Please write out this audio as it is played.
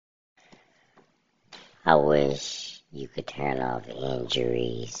I wish you could turn off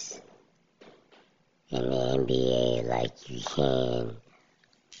injuries in the NBA like you can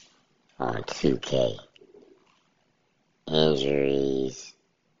on 2K. Injuries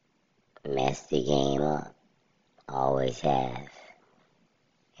mess the game up, always have,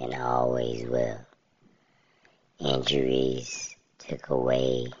 and always will. Injuries took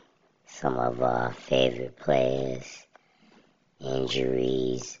away some of our favorite players.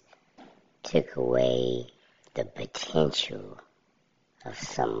 Injuries took away the potential of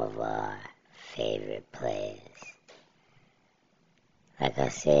some of our favorite players. Like I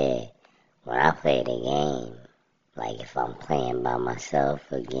said, when I play the game, like if I'm playing by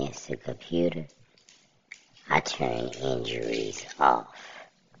myself against a computer, I turn injuries off.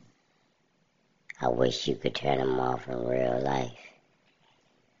 I wish you could turn them off in real life.